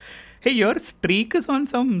Hey, your streak is on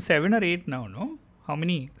some 7 or 8 now, no? How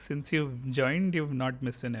many? Since you've joined, you've not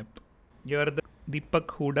missed an ep. You're the Deepak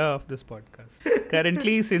Huda of this podcast.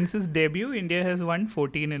 Currently, since his debut, India has won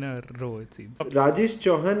 14 in a row, it seems. Rajesh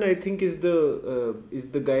Chauhan, I think, is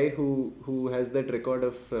the guy who has that record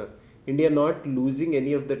of India not losing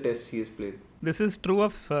any of the tests he has played. This is true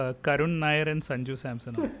of Karun Nair and Sanju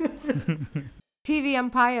Samson also. TV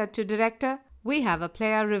umpire to director, we have a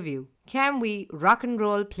player review. Can we rock and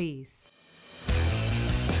roll, please?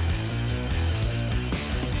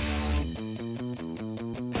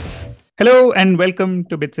 Hello and welcome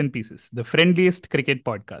to Bits and Pieces, the friendliest cricket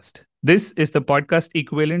podcast. This is the podcast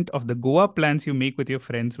equivalent of the Goa plans you make with your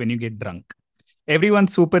friends when you get drunk.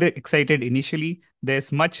 Everyone's super excited initially,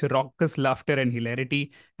 there's much raucous laughter and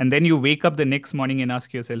hilarity, and then you wake up the next morning and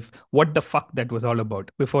ask yourself what the fuck that was all about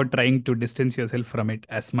before trying to distance yourself from it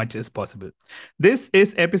as much as possible. This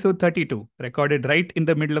is episode 32, recorded right in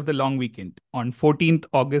the middle of the long weekend on 14th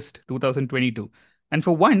August 2022. And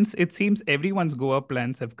for once, it seems everyone's Goa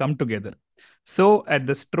plans have come together. So, at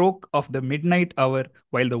the stroke of the midnight hour,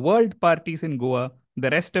 while the world parties in Goa, the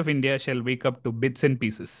rest of India shall wake up to Bits and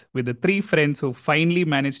Pieces with the three friends who finally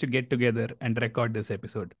managed to get together and record this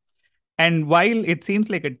episode. And while it seems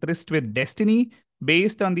like a tryst with destiny,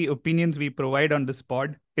 based on the opinions we provide on this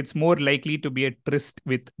pod, it's more likely to be a tryst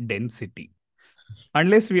with density.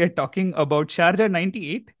 Unless we are talking about Sharjah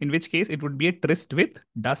 98, in which case it would be a tryst with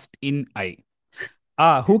dust in eye.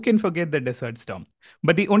 Who can forget the desert storm?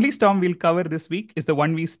 But the only storm we'll cover this week is the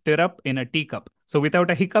one we stir up in a teacup. So without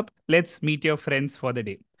a hiccup, let's meet your friends for the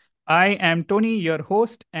day. I am Tony, your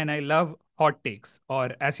host, and I love hot takes, or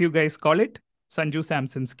as you guys call it, Sanju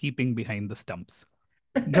Samson's keeping behind the stumps.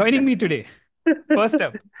 Joining me today, first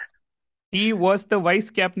up, he was the vice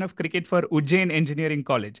captain of cricket for Ujjain Engineering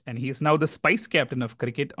College, and he is now the spice captain of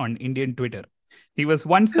cricket on Indian Twitter. He was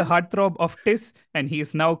once the heartthrob of TIS, and he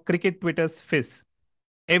is now cricket Twitter's Fizz.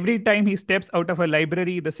 Every time he steps out of a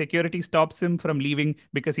library, the security stops him from leaving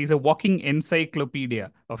because he's a walking encyclopedia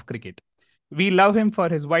of cricket. We love him for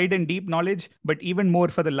his wide and deep knowledge, but even more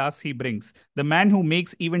for the laughs he brings. The man who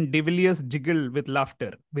makes even De Villiers jiggle with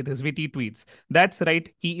laughter with his witty tweets. That's right,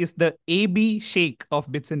 he is the AB Sheikh of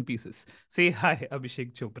Bits and Pieces. Say hi,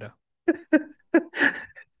 Abhishek Chopra.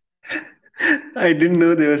 I didn't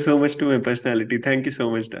know there was so much to my personality. Thank you so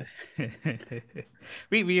much, Dan.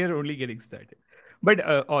 we are only getting started. But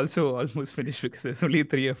also almost finished because there's only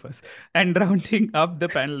three of us. And rounding up the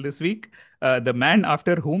panel this week, the man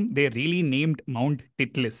after whom they really named Mount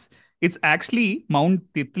Titlis. It's actually Mount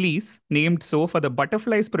Titlis, named so for the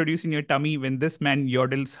butterflies produced in your tummy when this man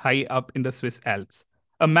yodels high up in the Swiss Alps.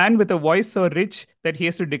 A man with a voice so rich that he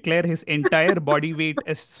has to declare his entire body weight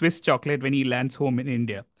as Swiss chocolate when he lands home in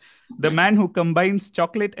India. The man who combines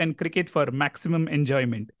chocolate and cricket for maximum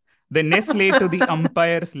enjoyment. The Nestle to the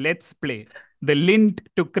umpire's let's play. The lint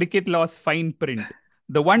to cricket law's fine print.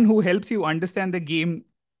 The one who helps you understand the game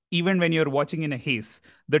even when you're watching in a haze.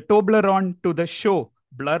 The Toblerone to the show.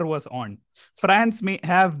 Blur was on. France may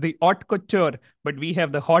have the haute couture, but we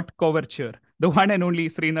have the hot coverture. The one and only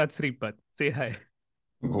Srinath Sripath. Say hi.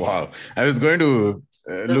 Wow. I was going to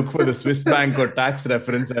look for the Swiss bank or tax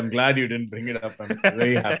reference. I'm glad you didn't bring it up. I'm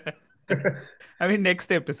very happy. I mean,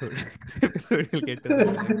 next episode we'll get to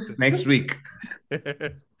that. Next week.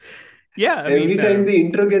 Yeah. Every time the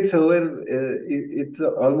intro gets over, it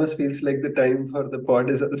almost feels like the time for the pod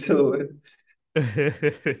is also over.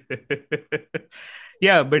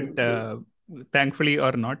 Yeah, but thankfully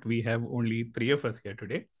or not, we have only three of us here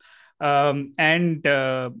today.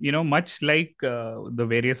 Much like the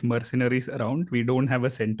various mercenaries around, we don't have a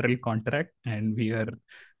central contract and we are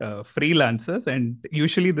freelancers. And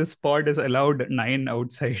usually this pod is allowed 9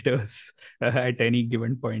 outsiders at any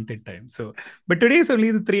given point in time. So, but today is only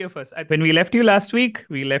the three of us. When we left you last week,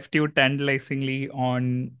 we left you tantalizingly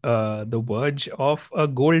on the verge of a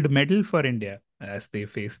gold medal for India as they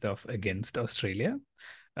faced off against Australia.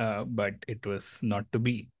 But it was not to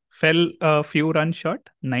be. Fell a few runs short.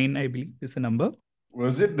 9, I believe, is the number.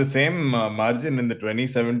 Was it the same margin in the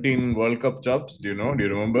 2017 World Cup jobs? Do you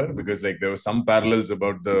remember? Because there were some parallels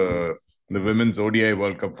about the women's ODI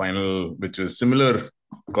World Cup final, which was similar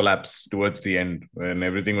collapse towards the end when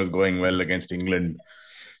everything was going well against England.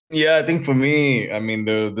 Yeah, I think for me, I mean,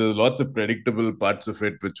 there lots of predictable parts of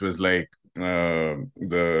it, which was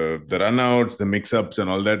the runouts, the mix-ups, and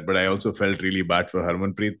all that. But I also felt really bad for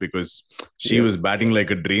Harmanpreet because she Yeah. was batting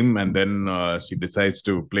like a dream, and then she decides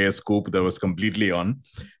to play a scoop that was completely on,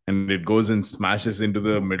 and it goes and smashes into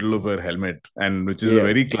the middle of her helmet, and which is a Yeah.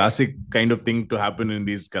 very classic kind of thing to happen in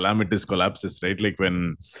these calamitous collapses, right? Like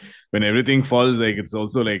when everything falls, like it's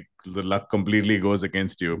also like the luck completely goes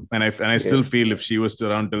against you. And I Yeah. still feel if she was to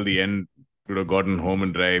run till the end, would have gotten home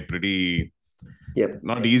and dry pretty Yep.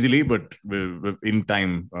 not easily, but in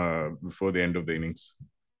time before the end of the innings.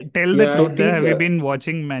 Tell the Yeah, I truth, think have you been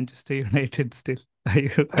watching Manchester United still? Are you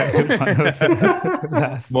one of the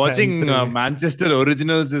last fans Watching really? Manchester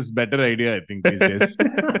Originals is better idea, I think, these days.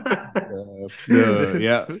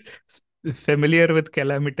 Yeah, Familiar with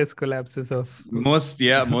calamitous collapses of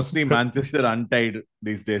mostly Manchester Untied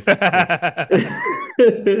these days.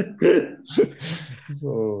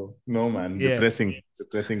 So no, man, Yeah. depressing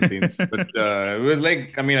scenes. But it was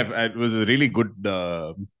like, I mean, it was a really good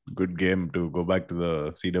game to go back to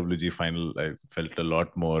the CWG final. I felt a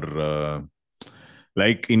lot more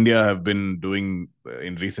like India have been doing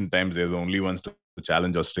in recent times. They're the only ones to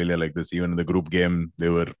challenge Australia like this. Even in the group game, they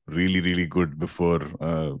were really good before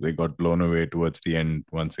they got blown away towards the end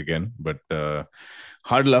once again. But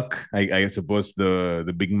hard luck. I suppose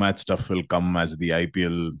the big match stuff will come as the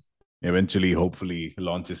IPL eventually hopefully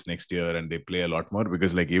launches next year and they play a lot more,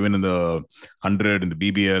 because like even in the 100 in the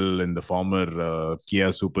BBL in the former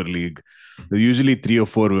Kia Super League, there are usually three or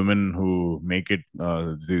four women who make it,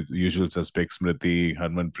 the usual suspects: Smriti,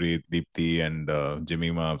 Harmanpreet, Deepthi, and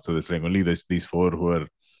Jemima. So there's like only these four who are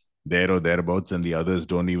there or thereabouts, and the others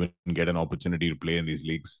don't even get an opportunity to play in these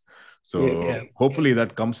leagues. Yeah. So Yeah. hopefully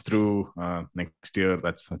that comes through next year.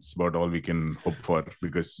 That's about all we can hope for,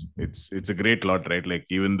 because it's a great lot, right? Like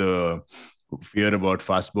even the fear about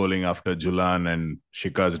fast bowling after Julan and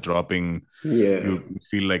Shika's dropping, Yeah. you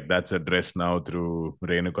feel like that's addressed now through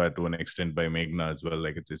Renuka to an extent by Meghna as well.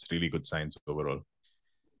 Like it's really good signs overall.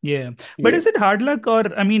 Yeah. But Yeah. is it hard luck, or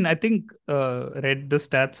I mean, I think read the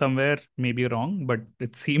stat somewhere, maybe wrong, but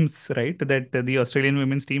it seems right that the Australian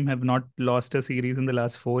women's team have not lost a series in the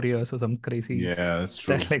last 4 years or some crazy Yeah, that's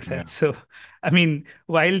stat true. like Yeah. that. So, I mean,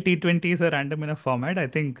 while T20s are random in a format, I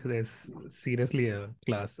think there's seriously a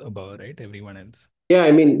class above, right? Everyone else. Yeah,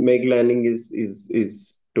 I mean, Meg Lanning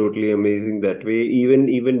is totally amazing that way.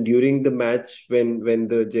 Even during the match when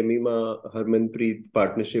the Jemima Harmanpreet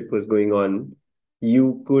partnership was going on,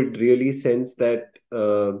 you could really sense that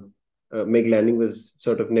Meg Lanning was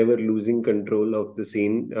sort of never losing control of the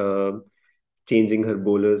scene, changing her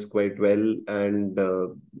bowlers quite well, and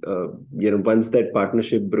once that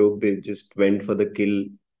partnership broke, they just went for the kill,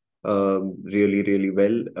 really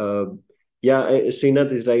well. Yeah,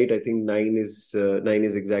 Srinath is right. I think nine is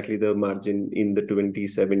exactly the margin in the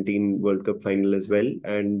 2017 World Cup final as well.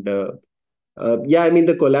 And yeah, I mean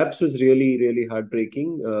the collapse was really heartbreaking.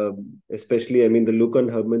 Especially, I mean the look on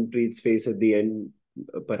Harmanpreet's face at the end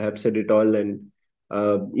perhaps said it all. And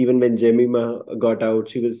even when Jemima got out,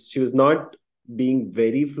 she was not being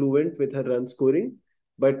very fluent with her run scoring,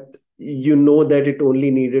 but you know that it only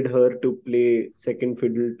needed her to play second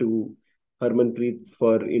fiddle to Harmanpreet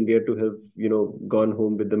for India to have gone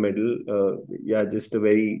home with the medal. Yeah, just a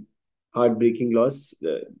very heartbreaking loss.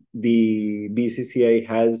 The BCCI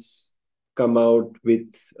has come out with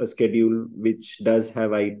a schedule which does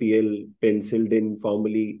have IPL penciled in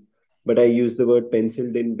formally, but I use the word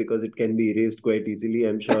penciled in because it can be erased quite easily.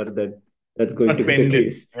 I'm sure that that's going to Not be the penned in.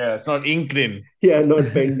 case. Yeah, it's not inked in. Yeah, not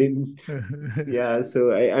penned in. Yeah,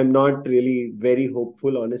 so I'm not really very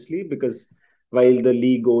hopeful, honestly, because while the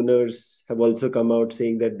league owners have also come out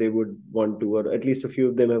saying that they would want to, or at least a few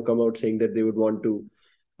of them have come out saying that they would want to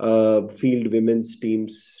field women's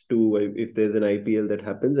teams too if there's an IPL that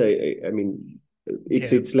happens. I mean,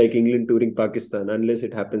 it's Yeah. it's like England touring Pakistan. Unless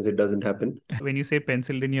it happens, it doesn't happen. When you say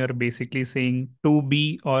penciled in, you're basically saying to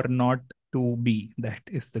be or not to be. That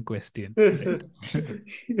is the question, right?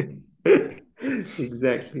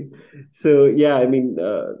 Exactly. So yeah, I mean,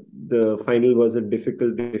 the final was a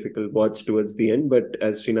difficult watch towards the end. But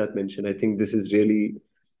as Srinath mentioned, I think this is really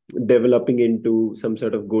developing into some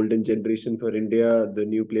sort of golden generation for India. The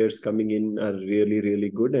new players coming in are really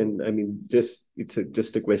good, and I mean, just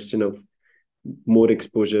a question of more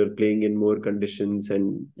exposure, playing in more conditions,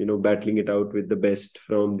 and battling it out with the best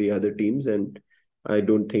from the other teams. And I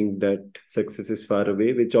don't think that success is far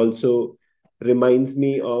away. Which also reminds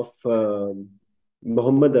me of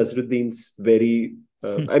Mohammad Azruddin's very.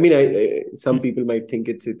 I mean, some people might think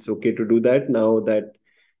it's okay to do that now that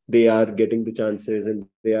they are getting the chances and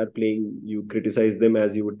they are playing. You criticize them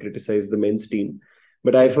as you would criticize the men's team.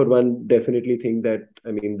 But I, Yeah. for one, definitely think that,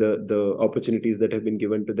 I mean, the opportunities that have been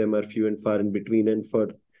given to them are few and far in between. And for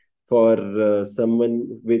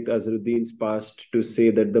someone with Azharuddin's past to say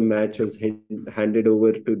that the match was handed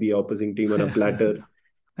over to the opposing team on a platter,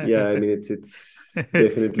 yeah, I mean, it's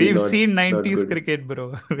definitely We've not seen not 90s good. cricket,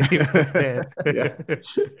 bro. We've been there. Yeah,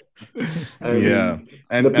 I Yeah, mean, the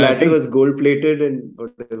and I platter think was gold plated and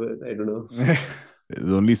whatever. I don't know.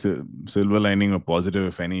 the only silver lining or positive,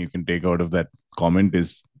 if any, you can take out of that comment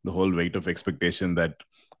is the whole weight of expectation that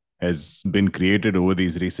has been created over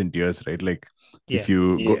these recent years, right? Like Yeah.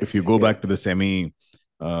 Yeah, if you go yeah, back to the semi,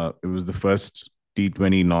 it was the first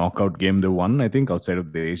T20 knockout game they won, I think, outside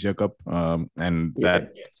of the Asia Cup, and yeah,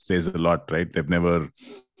 that says a lot, right? They've never,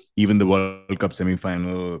 even the World Cup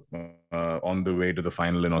semi-final, on the way to the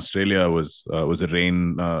final in Australia was a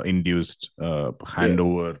rain induced yeah,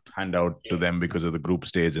 handout to them because of the group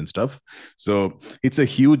stage and stuff. So it's a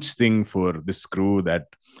huge thing for this crew that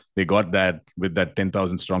they got that with that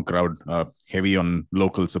 10,000 strong crowd, heavy on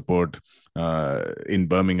local support in yeah,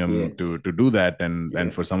 Birmingham to do that, yeah,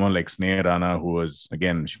 and for someone like Sneha Rana, who was,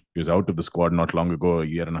 again, she was out of the squad not long ago, a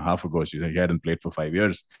year and a half ago. She hadn't played for 5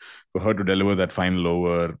 years. For her to deliver that final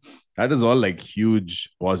over, that is all like huge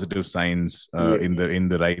positive signs yeah. in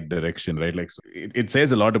the right direction, right? Like, so it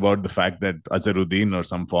says a lot about the fact that Azharuddin or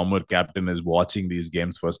some former captain is watching these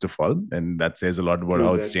games first of all, and that says a lot about True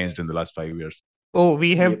how it's that. changed in the last 5 years. Oh,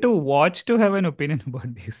 we have Yep. to watch to have an opinion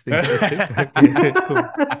about these things, is it? Okay, cool.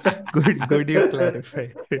 Good, you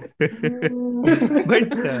clarified.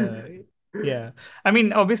 But yeah, I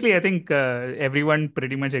mean, obviously, I think everyone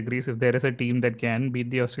pretty much agrees if there is a team that can beat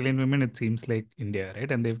the Australian women, it seems like India,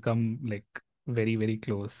 right? And they've come like very, very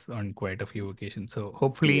close on quite a few occasions. So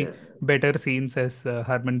hopefully, Yeah, better scenes, as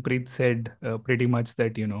Harmanpreet said, pretty much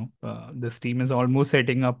that, this team is almost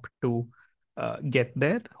setting up to get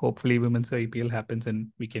there. Hopefully, women's IPL happens and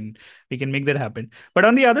we can make that happen. But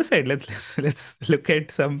on the other side, let's look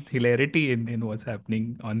at some hilarity in what's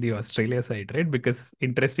happening on the Australia side, right? Because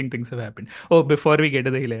interesting things have happened. Oh, before we get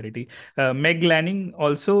to the hilarity, Meg Lanning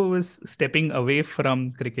also was stepping away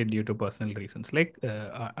from cricket due to personal reasons. Like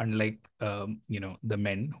unlike the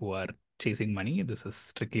men who are chasing money, this is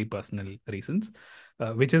strictly personal reasons,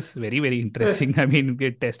 which is very, very interesting. I mean,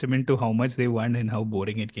 a testament to how much they want and how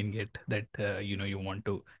boring it can get that you want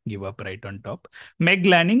to give up right on top. Meg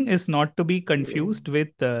Lanning is not to be yeah. confused with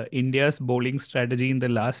India's bowling strategy in the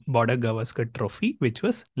last Border Gavaskar Trophy, which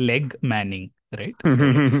was leg manning, right?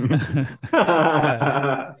 So,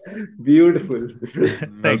 uh, Beautiful. Well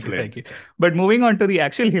thank you, played. thank you. But moving on to the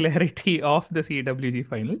actual hilarity of the CWG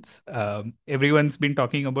finals, everyone's been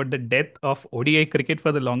talking about the death of ODI cricket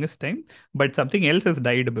for the longest time, but something else has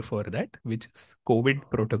died before that, which is COVID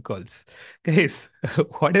protocols. Guys,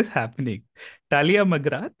 what is happening? Talia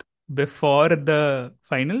McGrath, before the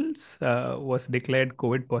finals, was declared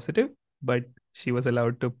COVID positive, but she was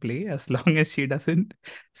allowed to play as long as she doesn't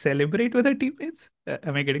celebrate with her teammates.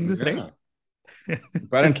 Am I getting this right? Yeah.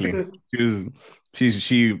 Apparently, she was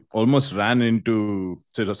she almost ran into,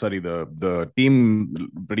 sorry, the team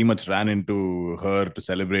pretty much ran into her to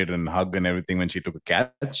celebrate and hug and everything when she took a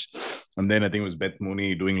catch, and then I think it was Beth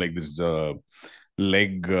Mooney doing like this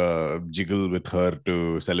leg jiggle with her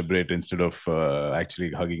to celebrate instead of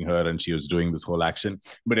actually hugging her, and she was doing this whole action.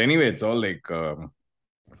 But anyway, it's all like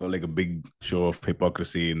a big show of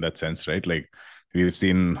hypocrisy in that sense, right? Like, we've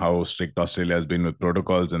seen how strict Australia has been with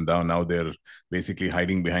protocols, and now they're basically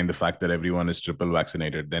hiding behind the fact that everyone is triple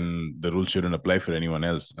vaccinated. Then the rules shouldn't apply for anyone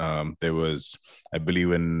else. There was, I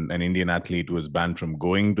believe, an Indian athlete was banned from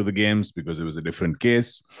going to the games because it was a different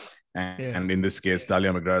case. And Yeah. in this case,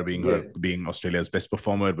 Talia McGrath Yeah. being Australia's best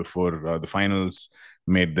performer before the finals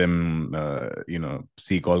made them,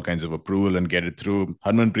 seek all kinds of approval and get it through.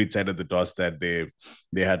 Harmanpreet said at the toss that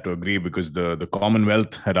they had to agree because the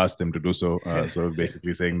Commonwealth had asked them to do so. So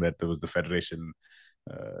basically saying that there was the federation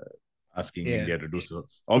uh, asking Yeah. India to do so.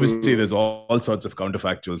 Obviously, there's Mm. all sorts of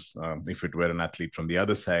counterfactuals. If it were an athlete from the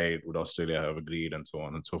other side, would Australia have agreed, and so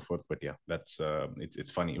on and so forth? But yeah, that's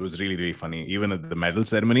it's funny. It was really, really funny. Even at the medal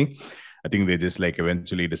ceremony, I think they just like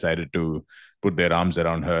eventually decided to put their arms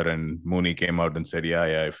around her, and Mooney came out and said,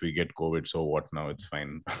 "Yeah, if we get COVID, so what now? It's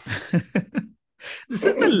fine." This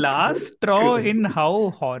is the last straw in how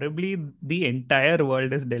horribly the entire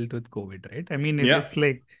world has dealt with COVID, right? I mean, Yeah. it's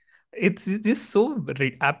like, it's just so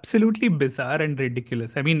absolutely bizarre and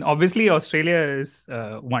ridiculous. I mean, obviously, Australia is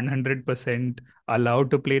 100% allowed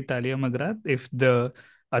to play Talia McGrath if the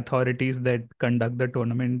authorities that conduct the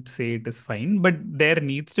tournament say it is fine, but there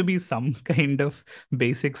needs to be some kind of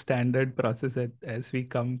basic standard process as we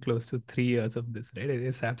come close to 3 years of this, right? It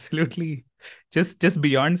is absolutely just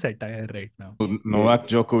beyond satire right now. Novak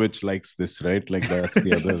Djokovic likes this, right? Like that's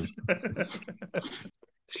the other.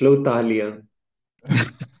 Slow Talia.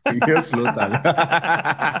 You're slow,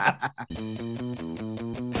 Talia.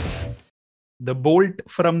 The bolt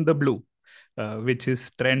from the blue, which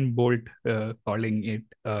is Trent Bolt calling it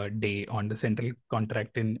a day on the central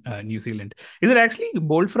contract in New Zealand. Is it actually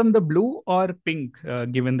bolt from the blue or pink,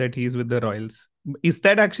 given that he's with the Royals? Is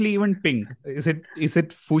that actually even pink? Is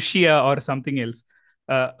it fuchsia or something else?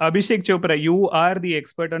 Abhishek Chopra, you are the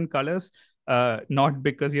expert on colors. Not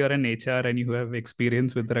because you're an HR and you have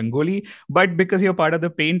experience with Rangoli, but because you're part of the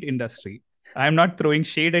paint industry. I'm not throwing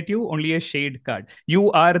shade at you, only a shade card.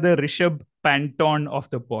 You are the Rishabh Pantone of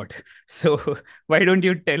the pod. So why don't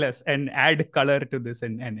you tell us and add color to this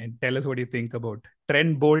and tell us what you think about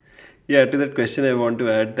Trent Bolt? Yeah, to that question, I want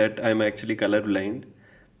to add that I'm actually colorblind.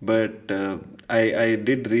 But I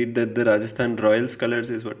did read that the Rajasthan Royals colors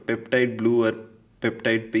is what, peptide blue or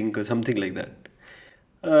peptide pink or something like that.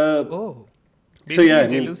 Oh, So yeah, I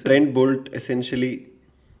basically mean, Jelusil. Trent Bolt essentially.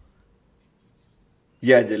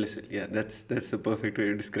 Yeah, Jelusil. Yeah, that's the perfect way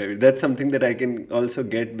to describe it. That's something that I can also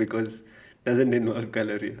get because it doesn't involve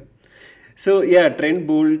color. Yeah. So yeah, Trent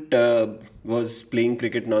Bolt was playing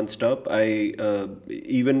cricket non-stop.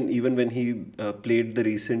 Even when he played the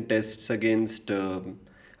recent tests against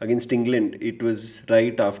England, it was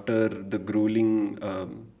right after the grueling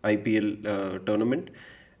IPL tournament,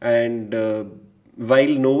 and while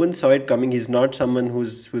no one saw it coming, he's not someone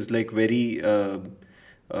who's like very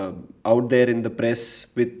out there in the press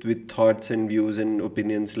with thoughts and views and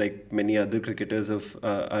opinions like many other cricketers of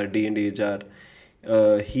our day and age are.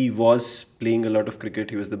 He was playing a lot of cricket.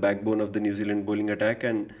 He was the backbone of the New Zealand bowling attack,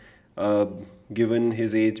 and given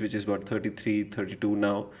his age, which is about 33, 32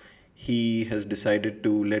 now, he has decided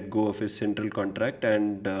to let go of his central contract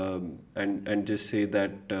and just say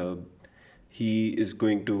that he is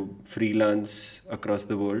going to freelance across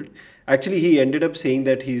the world. Actually, he ended up saying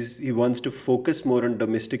that he wants to focus more on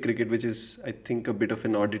domestic cricket, which is, I think, a bit of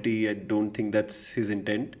an oddity. I don't think that's his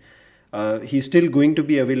intent. He's still going to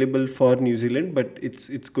be available for New Zealand, but it's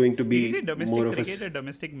going to Did be you say domestic more of a cricket or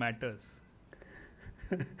domestic matters?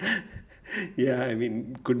 yeah, I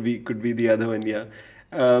mean, could be the other one. Yeah,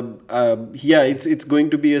 yeah. It's going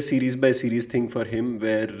to be a series by series thing for him,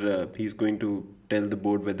 where he's going to tell the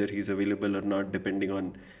board whether he's available or not, depending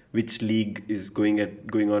on which league is going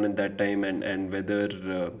on at that time, and whether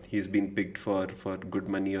he's been picked for good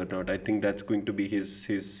money or not. I think that's going to be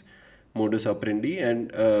his modus operandi,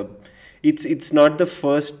 and it's not the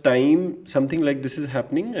first time something like this is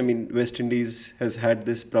happening. I mean, West Indies has had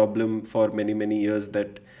this problem for many years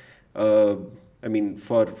that I mean,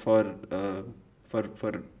 for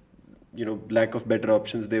lack of better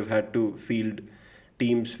options, they've had to field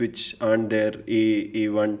teams which aren't their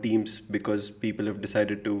A1 teams because people have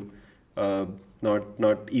decided to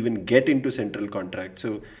not even get into central contract.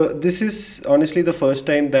 So this is honestly the first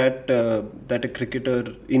time that that a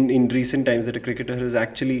cricketer in recent times that a cricketer has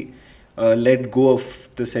actually let go of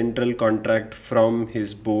the central contract from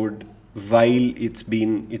his board while it's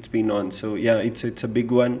been on. So yeah, it's a big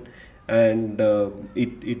one, and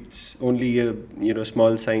it's only a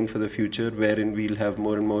small sign for the future, wherein we'll have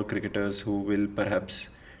more and more cricketers who will perhaps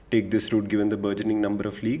take this route given the burgeoning number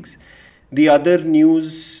of leagues. The other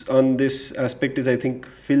news on this aspect is, I think,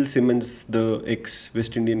 Phil Simmons, the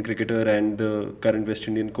ex-West Indian cricketer and the current West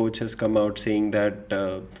Indian coach, has come out saying that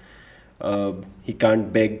he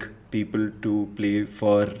can't beg people to play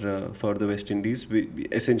for the West Indies,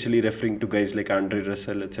 essentially referring to guys like Andre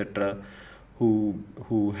Russell, etc.,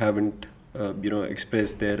 who haven't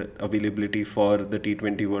expressed their availability for the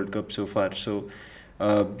T20 World Cup so far. So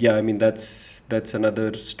yeah, I mean, that's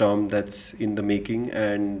another storm that's in the making.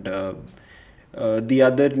 And the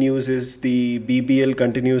other news is the BBL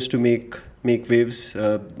continues to make waves.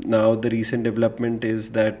 Now the recent development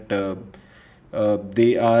is that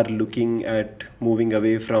they are looking at moving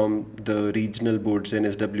away from the regional boards,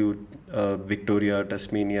 NSW, Victoria,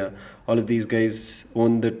 Tasmania. All of these guys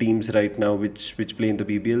own the teams right now which play in the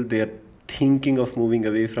BBL. They are thinking of moving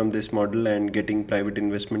away from this model and getting private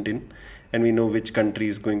investment in, and we know which country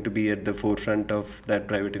is going to be at the forefront of that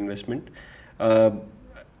private investment.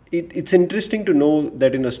 It's interesting to know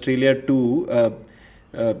that in Australia too,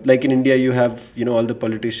 like in India, you have all the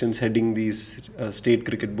politicians heading these state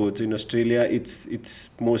cricket boards. In Australia, it's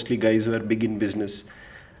mostly guys who are big in business.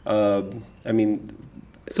 I mean,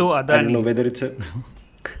 So I don't know Adani. whether it's a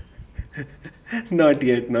Not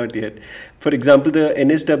yet, not yet. For example, the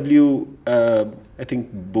NSW, I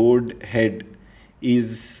think board head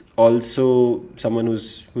is also someone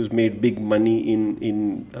who's made big money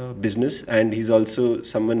in business, and he's also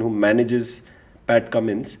someone who manages Pat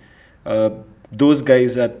Cummins. Uh, those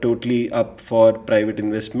guys are totally up for private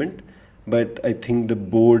investment, but I think the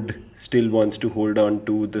board still wants to hold on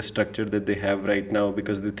to the structure that they have right now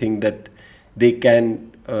because they think that they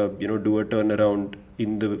can do a turnaround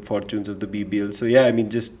in the fortunes of the BBL. So yeah, I mean,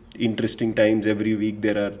 just interesting times. Every week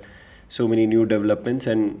there are so many new developments,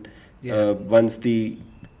 and once the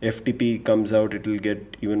FTP comes out, it will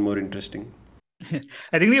get even more interesting.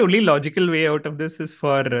 I think the only logical way out of this is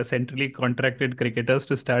for centrally contracted cricketers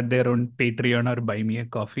to start their own Patreon or Buy Me a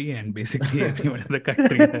Coffee, and basically everyone in the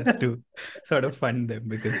country has to sort of fund them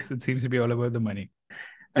because it seems to be all about the money.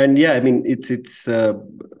 And yeah, I mean,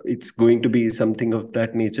 it's going to be something of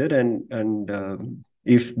that nature. And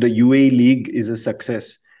if the UAE league is a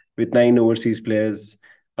success with 9 overseas players,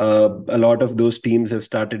 a lot of those teams have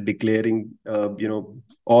started declaring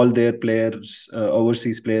all their players,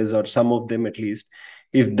 overseas players, or some of them at least.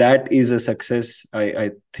 If that is a success,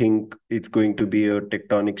 I think it's going to be a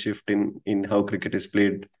tectonic shift in how cricket is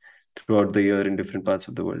played throughout the year in different parts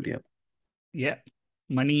of the world. Yeah. Yeah,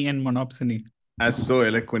 money and monopsony. As so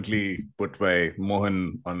eloquently put by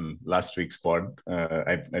Mohan on last week's pod,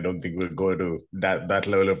 I don't think we'll go to that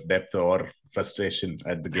level of depth or frustration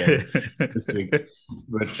at the game this week.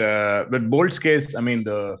 But Bolt's case, I mean,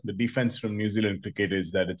 the defense from New Zealand cricket is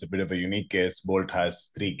that it's a bit of a unique case. Bolt has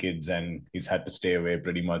 3 kids and he's had to stay away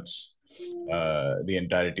pretty much the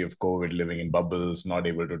entirety of COVID, living in bubbles, not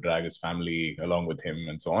able to drag his family along with him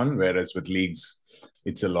and so on. Whereas with leagues,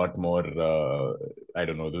 it's a lot more, I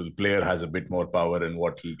don't know, the player has a bit more power in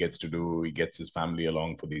what he gets to do. He gets his family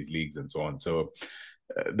along for these leagues and so on. So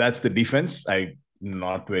that's the defense. I'm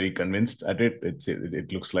not very convinced at it.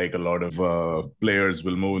 It looks like a lot of players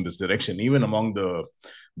will move in this direction, even among the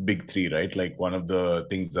big three, right? Like one of the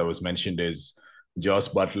things that was mentioned is Joss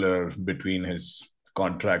Butler, between his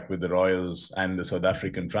contract with the Royals and the South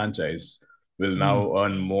African franchise, will now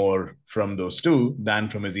earn more from those two than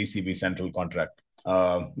from his ECB central contract.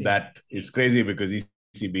 That is crazy because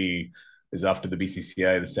ECB is, after the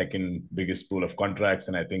BCCI, the second biggest pool of contracts.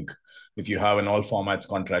 And I think if you have an all formats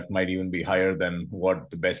contract, might even be higher than what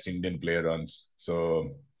the best Indian player earns. So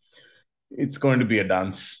it's going to be a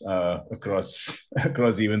dance across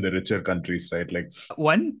even the richer countries, right? Like,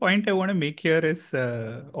 one point I want to make here is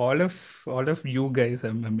all of you guys,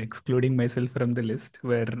 I'm excluding myself from the list,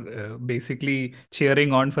 were basically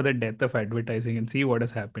cheering on for the death of advertising, and see what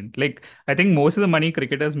has happened. Like, I think most of the money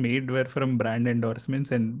cricketers made were from brand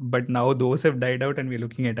endorsements, but now those have died out and we're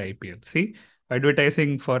looking at IPL. See,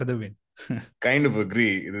 advertising for the win. Kind of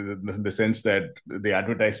agree, the sense that the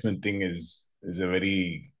advertisement thing is a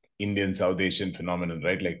very Indian South Asian phenomenon,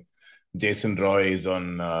 right? Like Jason Roy is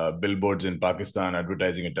on billboards in Pakistan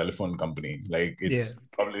advertising a telephone company. Like it's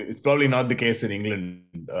probably not the case in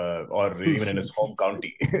England or even in his home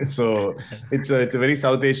county. So it's a very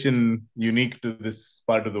South Asian, unique to this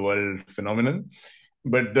part of the world phenomenon.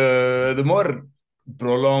 But the more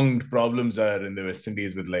prolonged problems are in the West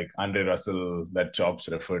Indies with like Andre Russell that Chops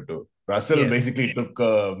referred to. Russell basically took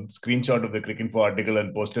a screenshot of the Cricinfo article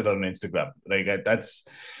and posted on Instagram. Like that's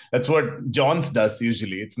what Johns does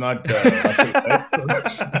usually. It's not Russell,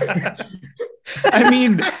 right? I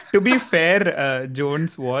mean, to be fair,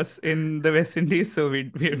 Jones was in the West Indies, so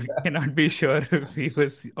we cannot be sure if he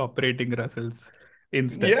was operating Russell's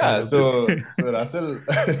Insta. Yeah, so Russell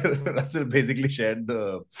Russell basically shared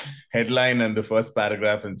the headline and the first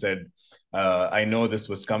paragraph and said, I know this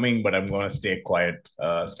was coming, but I'm going to stay quiet.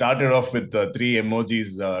 Started off with 3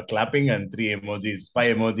 emojis clapping and 5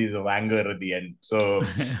 emojis of anger at the end. So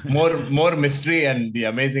more mystery, and the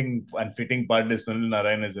amazing and fitting part is Sunil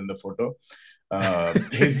Narayan is in the photo.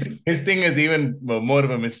 His thing is even more of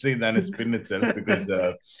a mystery than his spin itself, because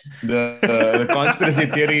the conspiracy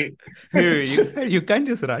theory. You can't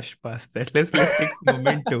just rush past that. Let's take a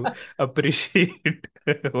moment to appreciate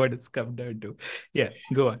what it's come down to. Yeah,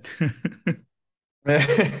 go on.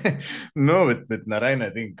 No, with Narayan, I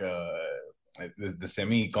think the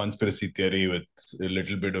semi-conspiracy theory with a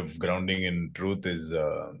little bit of grounding in truth is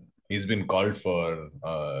he's been called for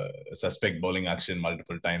suspect bowling action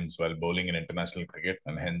multiple times while bowling in international cricket,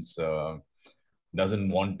 and hence doesn't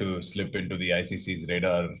want to slip into the ICC's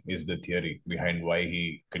radar, is the theory behind why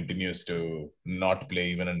he continues to not play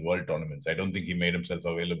even in world tournaments. I don't think he made himself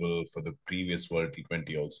available for the previous World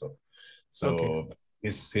T20 also. So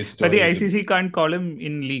his story. But the ICC can't call him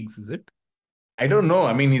in leagues, is it? I don't know.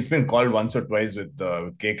 I mean, he's been called once or twice with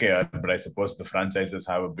KKR, but I suppose the franchises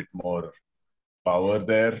have a bit more power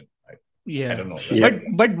there. I Yeah. don't know. Yeah.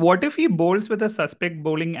 But what if he bowls with a suspect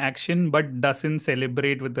bowling action but doesn't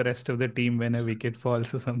celebrate with the rest of the team when a wicket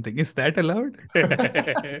falls or something? Is that allowed?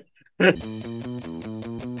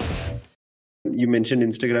 You mentioned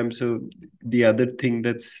Instagram, so the other thing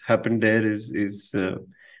that's happened there is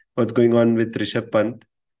what's going on with Rishabh Pant.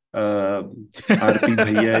 Uh, RP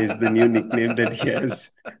Bhaiya is the new nickname that he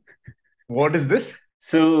has. What is this?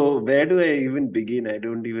 So where do I even begin? I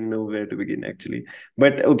don't even know where to begin actually.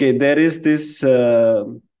 But okay, there is this uh,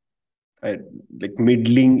 like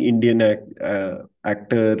middling Indian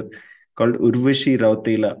actor called Urvashi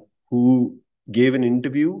Rautela, who gave an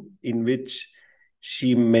interview in which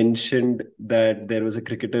she mentioned that there was a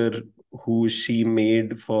cricketer who she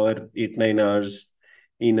made for 8 9 hours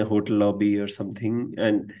in a hotel lobby or something.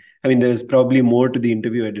 And I mean, there was probably more to the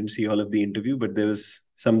interview. I didn't see all of the interview, but there was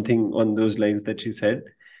something on those lines that she said.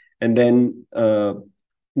 And then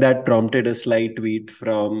that prompted a sly tweet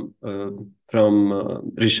from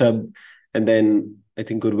Rishabh, and then I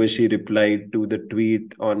think Urvashi replied to the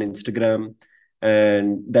tweet on Instagram,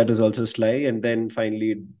 and that was also sly. And then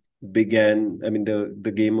finally it began. I mean,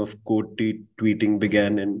 the game of tweeting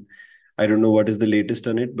began, and I don't know what is the latest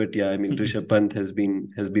on it, but yeah, I mean, Rishabh Pant has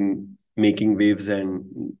been making waves, and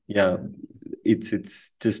yeah,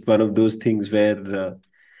 it's just one of those things where.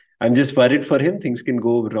 I'm just worried for him. Things can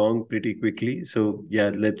go wrong pretty quickly. So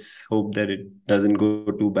yeah, let's hope that it doesn't go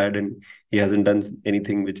too bad and he hasn't done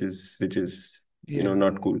anything which is Yeah.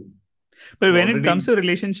 not cool. But You when it comes already to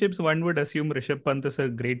relationships, one would assume Rishabh Pant is a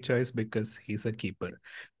great choice because he's a keeper.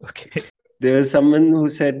 Okay. There was someone who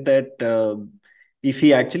said that if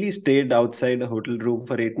he actually stayed outside a hotel room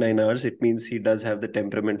for 8 9 hours, it means he does have the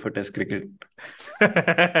temperament for Test cricket.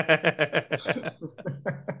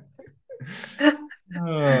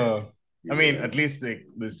 I mean, Yeah. at least like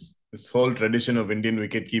this whole tradition of Indian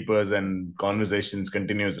wicket keepers and conversations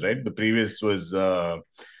continues, right? The previous was the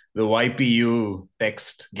YPU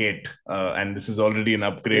text gate, and this is already an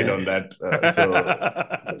upgrade Yeah. on that. So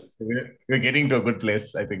we're getting to a good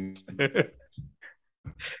place, I think.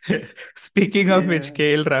 Speaking of which, Yeah.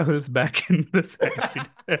 KL Rahul's back in the side.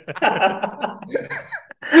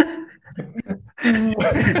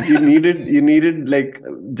 You needed like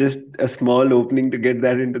just a small opening to get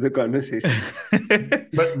that into the conversation.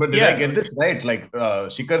 But did I Yeah. get this right? Like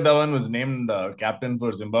Shikhar Dhawan was named captain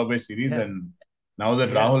for Zimbabwe series, Yeah. and now that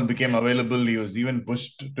Yeah. Rahul became available, he was even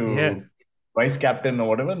pushed Yeah. to vice captain or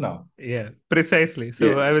whatever now. Yeah, precisely. So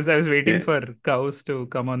Yeah. I was waiting Yeah. for Cows to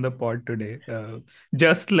come on the pod today,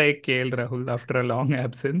 just like KL Rahul after a long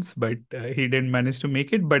absence, but he didn't manage to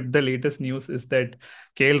make it. But the latest news is that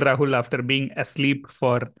KL Rahul, after being asleep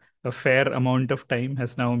for a fair amount of time,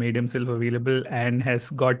 has now made himself available and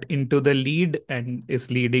has got into the lead and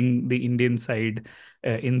is leading the Indian side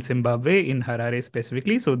in Zimbabwe, in Harare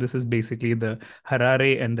specifically. So this is basically the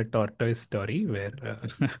Harare and the tortoise story, where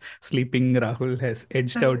sleeping Rahul has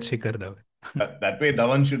edged out Shikhar Dhawan. That way,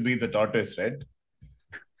 Dhawan should be the tortoise, right?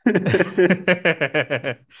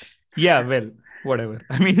 Yeah, well, whatever.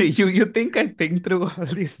 I mean, you think I think through all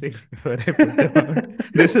these things before I put them out.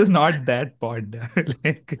 This is not that pod.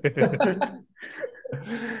 Like, but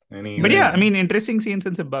yeah, I Anyway, mean, interesting scenes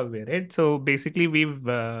in Zimbabwe, right? So basically, we've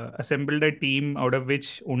assembled a team out of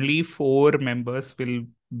which only 4 members will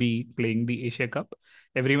be playing the Asia Cup.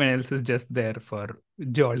 Everyone else is just there for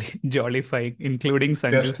jollifying, including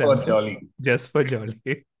Sanju just for Samson. jolly. Just for jolly.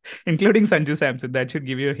 Including Sanju Samson. That should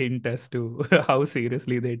give you a hint as to how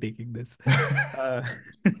seriously they're taking this.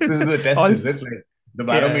 This is the test, is Also, it? Like the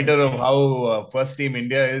yeah, barometer of how first team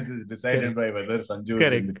India is decided correct. by whether Sanju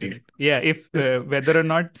is in the Correct, team. correct. Yeah, if whether or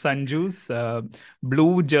not Sanju's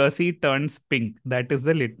blue jersey turns pink, that is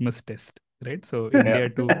the litmus test, right? So Yeah. India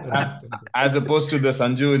to Rajasthan. As opposed to the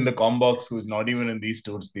Sanju in the combox who's not even in these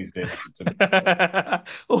tours these days. It's a bit...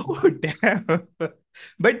 Oh, damn.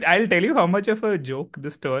 But I'll tell you how much of a joke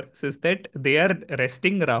this tour is that they are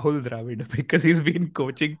resting Rahul Dravid because he's been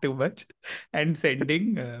coaching too much and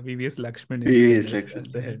sending VVS Lakshman instead Yes, as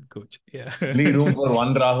the head coach. Yeah. Only room for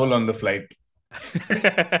one Rahul on the flight.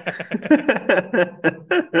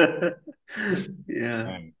 Yeah.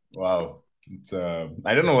 Man, wow. It's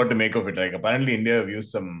I don't know what to make of it. Like apparently India have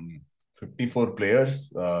used some 54 players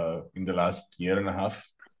in the last year and a half,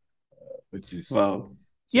 which is Wow.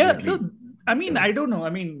 Yeah, absolutely... so I mean, I don't know. I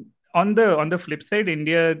mean, on the flip side,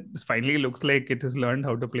 India finally looks like it has learned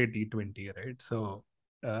how to play T20, right? So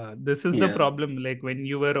this is the Yeah. problem. Like when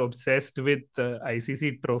you were obsessed with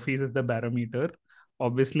ICC trophies as the barometer,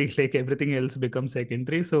 obviously, like everything else becomes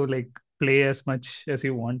secondary. So like play as much as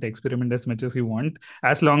you want, experiment as much as you want,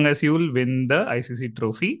 as long as you'll win the ICC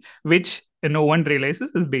trophy, which no one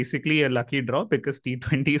realizes is basically a lucky draw because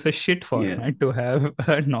T20 is a shit format to have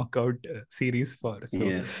a knockout series for.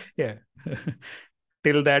 So, yeah.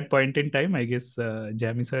 Till that point in time, I guess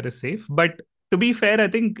Jamie sir is safe. But to be fair, I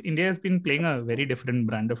think India has been playing a very different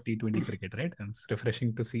brand of T20 cricket, right? And it's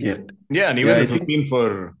refreshing to see that. Yeah, and even the 15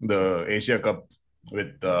 for the Asia Cup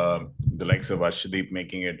with the likes of Arshdeep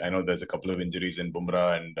making it. I know there's a couple of injuries in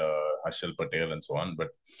Bumrah and Harshal Patel and so on, but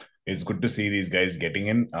it's good to see these guys getting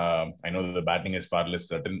in. I know the batting is far less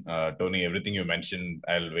certain. Tony, everything you mentioned,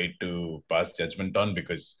 I'll wait to pass judgment on,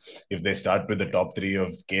 because if they start with the top three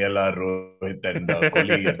of KLR, Rohit, and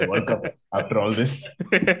Kohli at the World Cup after all this,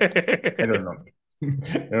 I don't know.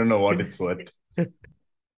 I don't know what it's worth.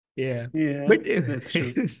 Yeah, but that's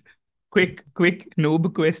true. quick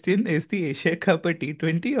noob question: is the Asia Cup a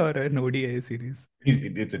T20 or an ODI series?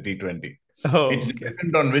 It's a T20. Oh, It's okay.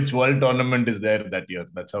 dependent on which world tournament is there that year.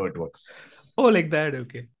 That's how it works. Oh, like that.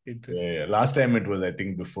 Okay, interesting. Yeah. Last time it was, I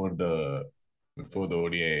think, before the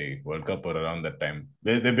ODI World Cup or around that time.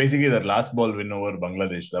 They basically that last ball win over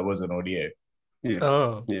Bangladesh. That was an ODI.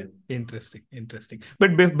 Oh, interesting.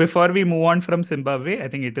 But before we move on from Zimbabwe, I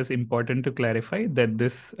think it is important to clarify that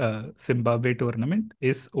this Zimbabwe tournament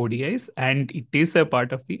is ODIs and it is a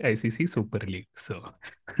part of the ICC Super League. So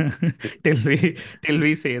till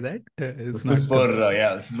we say that, it's This is not for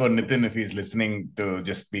this is for Nitin if he's listening, to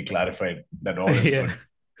just be clarified that all is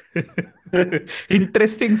good.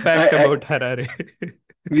 Interesting fact about Harare.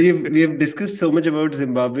 We have discussed so much about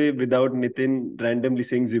Zimbabwe without Nitin randomly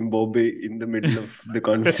saying Zimbabwe in the middle of the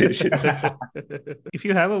conversation. If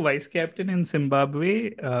you have a vice captain in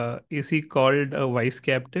Zimbabwe, is he called a vice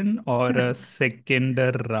captain or a second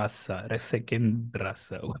rasa? A second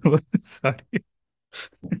rasa. Sorry.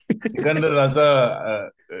 Sikandar Raza,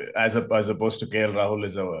 as opposed to KL Rahul,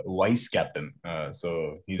 is a vice captain.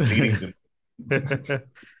 So he's leading Zimbabwe.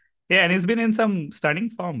 Yeah, and he's been in some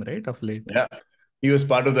stunning form, right, of late. Yeah, he was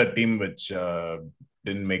part of that team which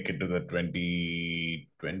didn't make it to the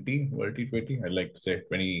 2020 World T20. I'd like to say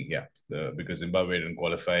 20, because Zimbabwe didn't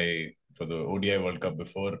qualify for the ODI World Cup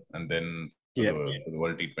before, and then for the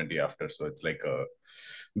World T20 after. So it's like a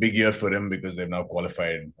big year for him because they've now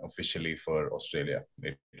qualified officially for Australia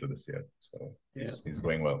later this year. So he's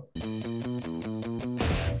going well.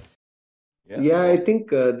 I think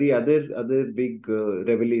the other big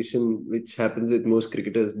revelation which happens with most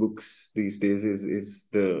cricketers' books these days is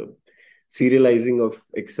the serializing of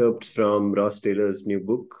excerpts from Ross Taylor's new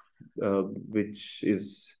book, which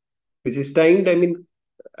is timed. I mean,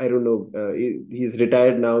 I don't know. He's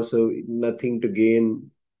retired now, so nothing to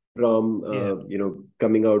gain from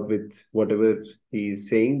coming out with whatever he's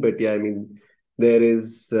saying. But I mean, there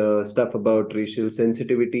is stuff about racial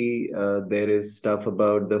sensitivity. There is stuff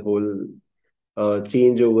about the whole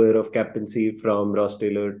changeover of captaincy from Ross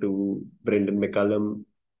Taylor to Brendan McCullum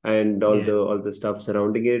and all the stuff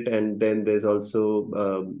surrounding it. And then there's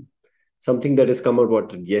also something that has come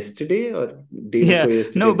out yesterday or day before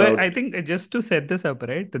yesterday. No, but I think just to set this up,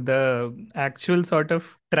 right, the actual sort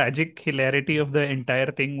of tragic hilarity of the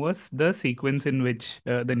entire thing was the sequence in which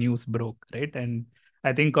the news broke, right? And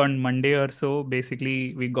I think on Monday or so,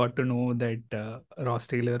 basically, we got to know that Ross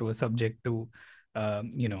Taylor was subject to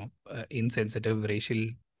insensitive racial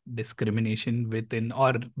discrimination within,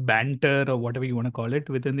 or banter, or whatever you want to call it,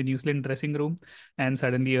 within the New Zealand dressing room. And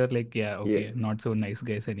suddenly you're like, not so nice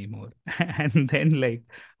guys anymore. And then like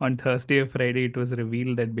on Thursday or Friday, it was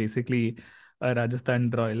revealed that basically Rajasthan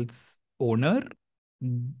Royals owner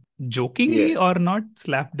jokingly or not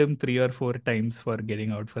slapped him 3 or 4 times for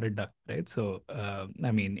getting out for a duck, right? So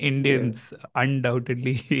I mean, Indians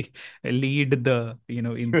undoubtedly lead the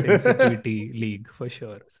insensitivity league for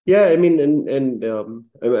sure. I mean, and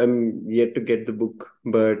I'm yet to get the book,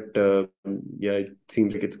 but it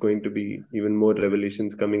seems like it's going to be even more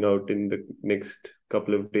revelations coming out in the next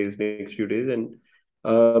couple of days, next few days. And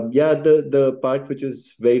the part which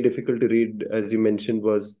is very difficult to read, as you mentioned,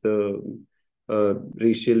 was the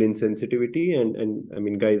racial insensitivity, and I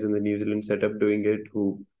mean, guys in the New Zealand setup doing it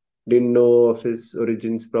who didn't know of his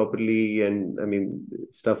origins properly, and I mean,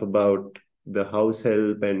 stuff about the house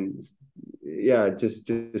help, and just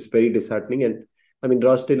very disheartening. And I mean,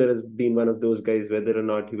 Ross Taylor has been one of those guys, whether or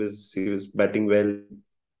not he was batting well,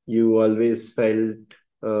 you always felt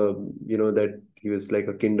that he was like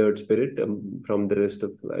a kindred spirit from the rest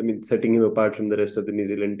of, I mean, setting him apart from the rest of the New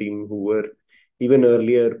Zealand team, who were even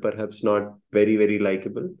earlier perhaps not very, very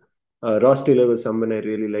likable. Ross Taylor was someone I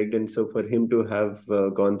really liked, and so for him to have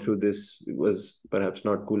gone through this was perhaps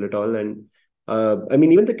not cool at all. And I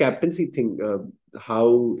mean, even the captaincy thing,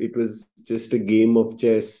 how it was just a game of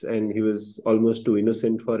chess and he was almost too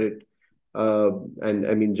innocent for it. uh, and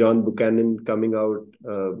I mean John Buchanan coming out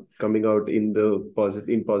in the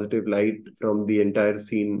positive light from the entire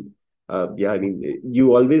scene. Yeah, I mean,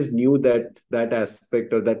 you always knew that that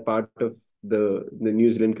aspect or that part of the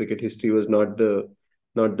New Zealand cricket history was not the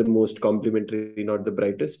most complimentary, not the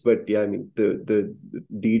brightest. But yeah, I mean, the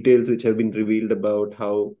details which have been revealed about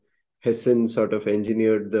how Hessen sort of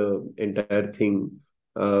engineered the entire thing,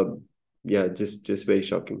 uh, yeah, just very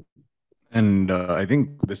shocking. And I think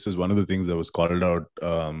this is one of the things that was called out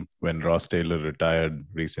when Ross Taylor retired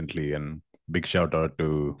recently. And big shout out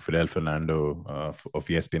to Fidel Fernando of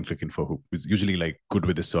ESPN Cricket for who is usually like good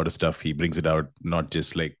with this sort of stuff. He brings it out, not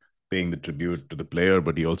just like paying the tribute to the player,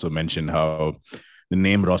 but he also mentioned how the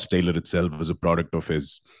name Ross Taylor itself was a product of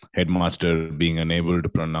his headmaster being unable to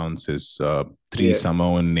pronounce his three Yeah.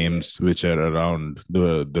 Samoan names, which are around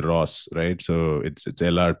the Ross, right? So it's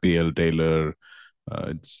LRPL Taylor,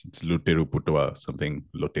 it's Luteru Putua, something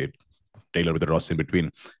Lote Taylor with a Ross in between.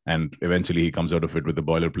 And eventually he comes out of it with the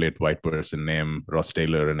boilerplate white person name, Ross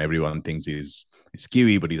Taylor, and everyone thinks he's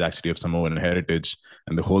Kiwi, but he's actually of Samoan heritage.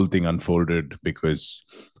 And the whole thing unfolded because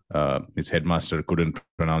his headmaster couldn't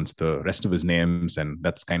pronounce the rest of his names, and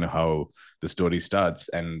that's kind of how the story starts.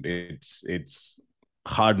 And it's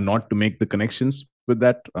hard not to make the connections with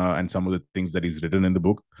that and some of the things that he's written in the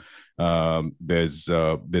book. There's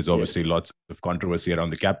obviously lots of controversy around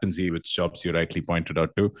the captaincy, which Shops you rightly pointed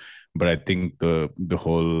out too. But I think the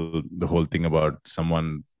whole thing about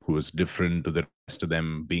someone who is different to the rest of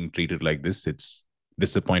them being treated like this, it's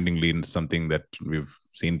disappointingly something that we've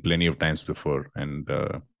seen plenty of times before. And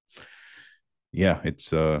yeah,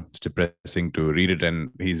 it's depressing to read it. And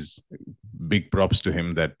he's big props to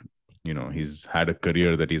him that he's had a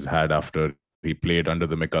career that he's had after he played under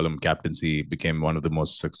the McCullum captaincy, became one of the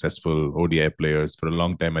most successful ODI players for a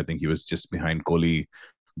long time. I think he was just behind Kohli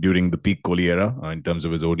during the peak Kohli era in terms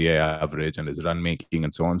of his ODI average and his run making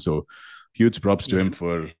and so on. So huge props to him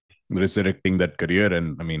for resurrecting that career.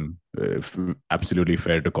 And I mean, absolutely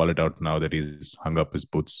fair to call it out now that he's hung up his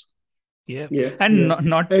boots. Yeah. Yeah, And yeah.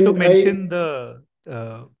 not And to mention the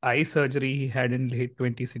eye surgery he had in late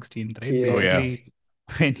 2016, right? Yeah. Oh, yeah. Basically,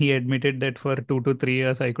 when he admitted that for 2 to 3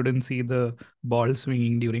 years, I couldn't see the ball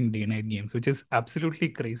swinging during day-night games, which is absolutely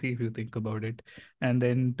crazy if you think about it. And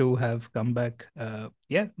then to have come back,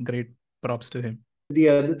 yeah, great props to him. The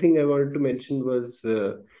other thing I wanted to mention was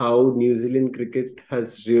how New Zealand cricket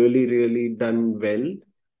has really done well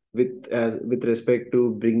with respect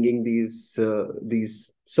to bringing these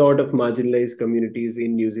sort of marginalized communities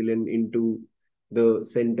in New Zealand into the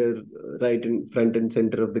center, right in front and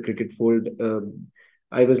center of the cricket fold.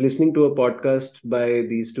 I was listening to a podcast by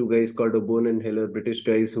these two guys called Obon and Heller, British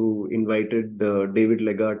guys who invited David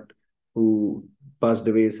Legart, who passed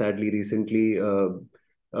away sadly recently.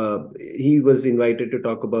 He was invited to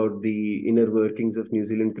talk about the inner workings of New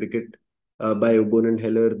Zealand cricket by Obon and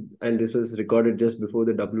Heller, and this was recorded just before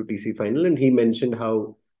the WTC final. And he mentioned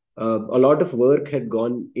how a lot of work had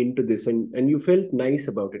gone into this, and you felt nice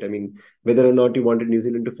about it. I mean, whether or not you wanted New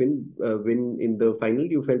Zealand to win in the final,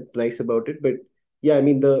 you felt nice about it. But yeah, I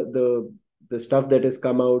mean the stuff that has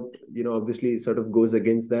come out, obviously sort of goes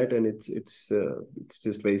against that, and it's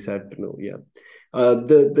just very sad to know. Yeah,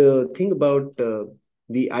 the thing about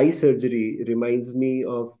the eye surgery reminds me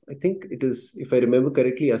of, I think it is, if I remember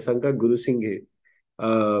correctly, Asanka Gurusinghe,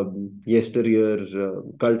 yesteryear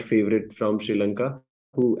cult favorite from Sri Lanka,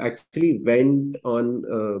 who actually went on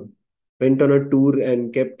a tour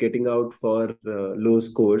and kept getting out for low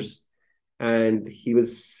scores. And he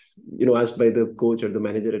was, asked by the coach or the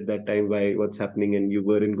manager at that time, why, what's happening, and you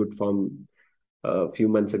were in good form a few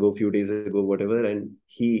months ago, few days ago, whatever. And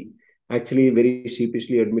he actually very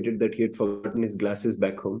sheepishly admitted that he had forgotten his glasses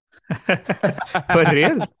back home. For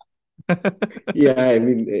real? Yeah, I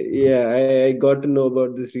mean, yeah, I got to know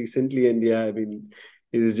about this recently, and yeah, I mean,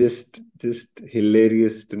 it is just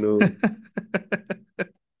hilarious to know.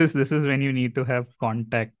 This is when you need to have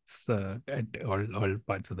contacts at all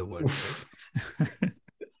parts of the world, right?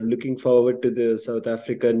 Looking forward to the South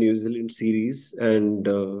Africa New Zealand series, and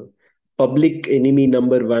public enemy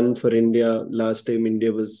number one for India. Last time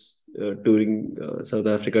India was touring South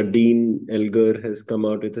Africa, Dean Elgar has come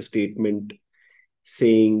out with a statement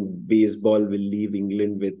saying baseball will leave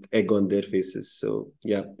England with egg on their faces. So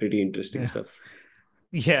yeah, pretty interesting Yeah. stuff.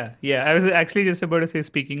 Yeah. I was actually just about to say,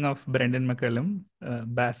 speaking of Brendan McCullum,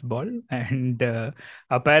 baseball, and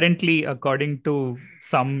apparently, according to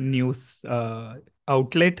some news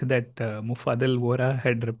outlet that Mufadal Wora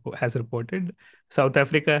has reported, South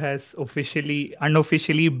Africa has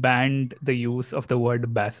unofficially banned the use of the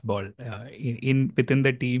word baseball in within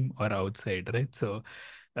the team or outside, right? So,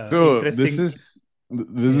 So this interesting. is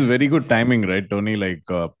This is very good timing, right, Tony? Like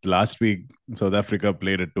last week, South Africa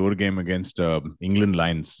played a tour game against England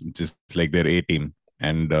Lions, which is like their A team.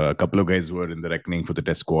 And a couple of guys who were in the reckoning for the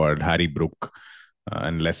test squad, Harry Brook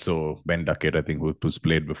and less so Ben Duckett, I think, who's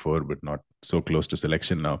played before, but not so close to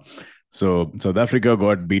selection now. So South Africa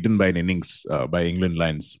got beaten by an innings by England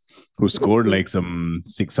Lions, who scored like some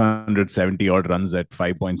 670 odd runs at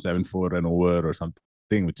 5.74 and over or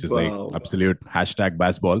something, which is like Wow. absolute hashtag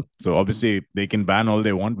baseball. So obviously they can ban all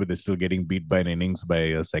they want, but they're still getting beat by an innings by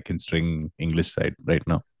a second string English side right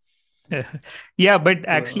now. Yeah, but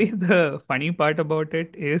actually, the funny part about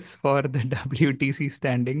it is for the WTC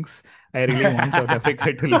standings, I really want South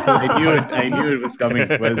Africa to lose. I knew it. I knew it was coming.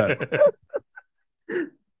 Well done.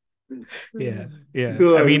 Yeah, yeah.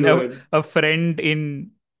 Go I on, mean, go on. a friend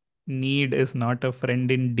in need is not a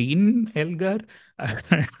friend indeed, Elgar.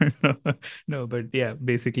 No, no, but yeah,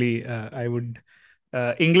 basically, I would.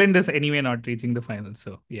 England is anyway not reaching the finals,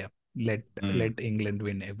 so yeah, let England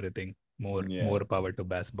win everything. More power to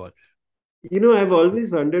baseball. I've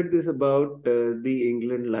always wondered this about the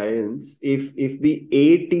England Lions. If the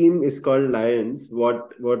A team is called Lions,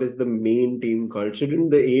 what is the main team called? Shouldn't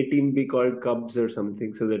the A team be called Cubs or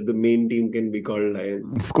something so that the main team can be called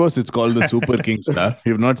Lions? Of course, it's called the Super Kings.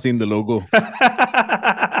 You've not seen the logo.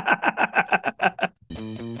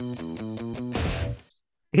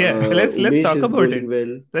 Yeah, let's Umesh talk is about bowling it.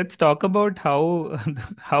 well. Let's talk about how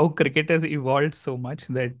cricket has evolved so much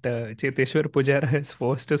that Cheteshwar Pujara is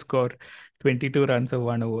forced to score 22 runs of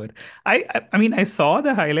 1 over. I mean I saw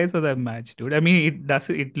the highlights of that match, dude. I mean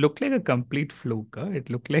it looked like a complete fluke. Huh? It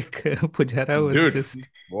looked like Pujara was Dude, just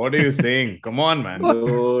what are you saying? Come on, man.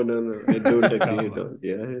 No. I don't agree at Come on. all.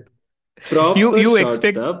 Yeah. Proper You short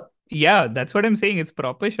expect stop. Yeah, that's what I'm saying. It's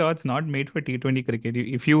proper shots, not made for T20 cricket.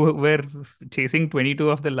 If you were chasing 22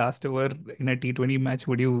 of the last over in a T20 match,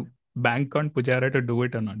 would you bank on Pujara to do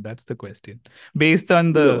it or not? That's the question. Based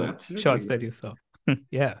on No, the absolutely shots not. that you saw.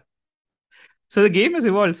 Yeah. So the game has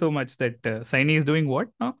evolved so much that Saini is doing what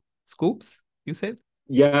now? Scoops, you said?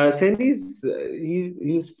 Yeah, Sandy's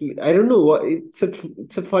he's I don't know what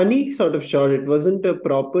it's a funny sort of shot. It wasn't a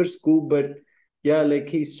proper scoop, but yeah, like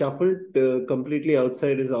he shuffled completely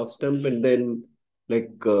outside his off stump and then like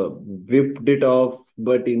whipped it off,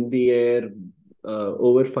 but in the air,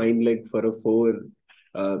 over fine leg for a four.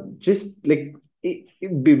 Just like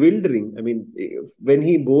bewildering. I mean, when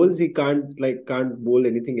he bowls, he can't bowl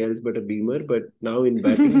anything else but a beamer. But now in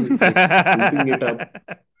batting, he's like scooping it up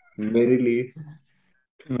merrily.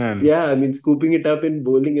 Man. Yeah, I mean, scooping it up in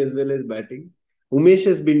bowling as well as batting. Umesh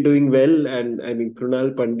has been doing well, and I mean,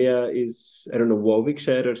 Krunal Pandya is, I don't know,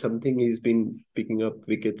 Warwickshire or something. He's been picking up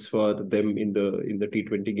wickets for them in the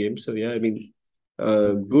T20 game. So yeah, I mean,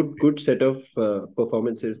 good set of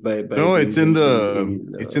performances by No, the it's in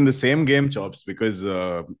Indians the same game, chops, because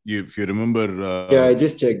if you remember, yeah, I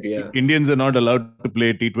just checked. Yeah, Indians are not allowed to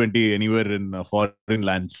play T20 anywhere in foreign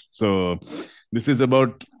lands. So this is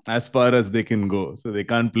about as far as they can go. So they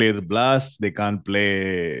can't play the Blast. They can't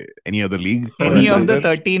play any other league for that Any of the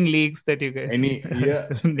matter. 13 leagues that you guys named Any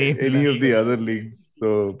last of the time. other leagues.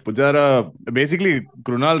 So Pujara, basically,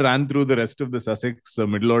 Krunal ran through the rest of the Sussex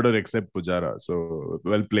middle order except Pujara. So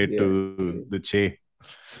well played yeah, to the Che.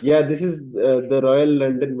 yeah. This is the Royal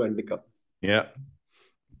London World Cup. Yeah.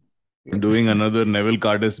 Yeah. Doing another Neville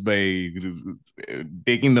Cardis by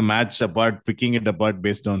taking the match apart, picking it apart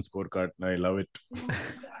based on scorecard. I love it.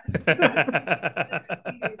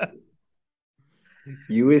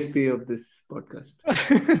 USP of this podcast.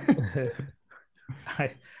 I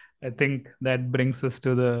think that brings us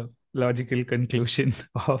to the logical conclusion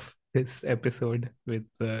of this episode with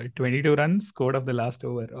 22 runs scored of the last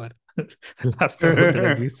over or the last over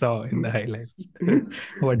that we saw in the highlights,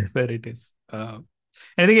 whatever it is.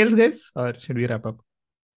 Anything else, guys, or should we wrap up?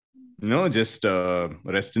 No, just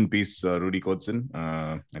rest in peace, Rudy Kotzen.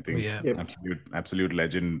 I think Yeah. Yep. absolute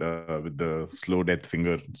legend with the slow death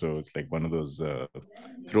finger. So it's like one of those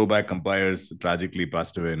throwback umpires tragically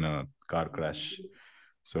passed away in a car crash.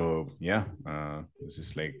 So yeah, it's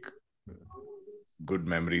just like good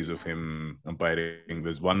memories of him umpiring.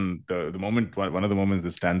 There's one of the moments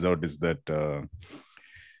that stands out is that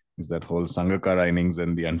whole Sangakkara innings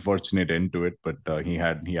and the unfortunate end to it. But he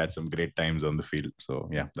had some great times on the field. So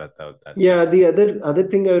yeah, that Yeah, the other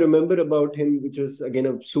thing I remember about him, which was again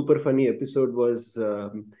a super funny episode, was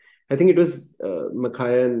I think it was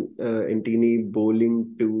Makhaya and Ntini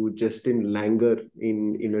bowling to Justin Langer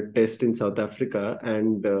in a test in South Africa,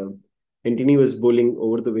 and Ntini was bowling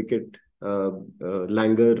over the wicket.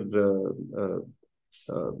 Langer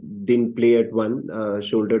didn't play at one,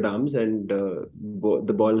 shouldered arms, and the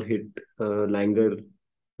ball hit Langer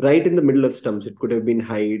right in the middle of stumps. It could have been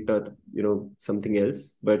height or something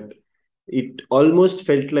else, but it almost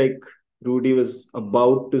felt like Rudy was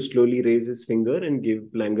about to slowly raise his finger and give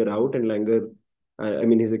Langer out, and Langer, I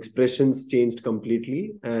mean, his expressions changed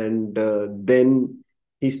completely, and then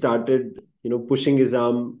he started, pushing his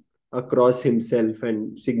arm across himself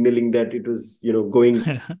and signaling that it was, going.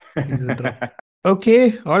 He's a draw.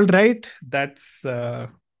 Okay, all right. That's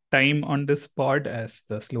time on this pod as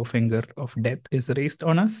the slow finger of death is raised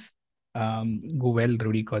on us. Go well,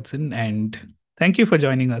 Rudy Kodson, and thank you for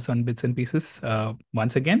joining us on Bits and Pieces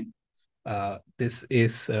once again. This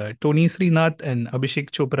is Tony Srinath and Abhishek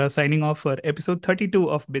Chopra signing off for episode 32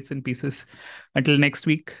 of Bits and Pieces. Until next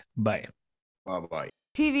week, bye. Bye-bye.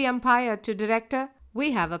 TV umpire to director,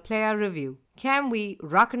 we have a player review. Can we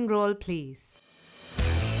rock and roll, please?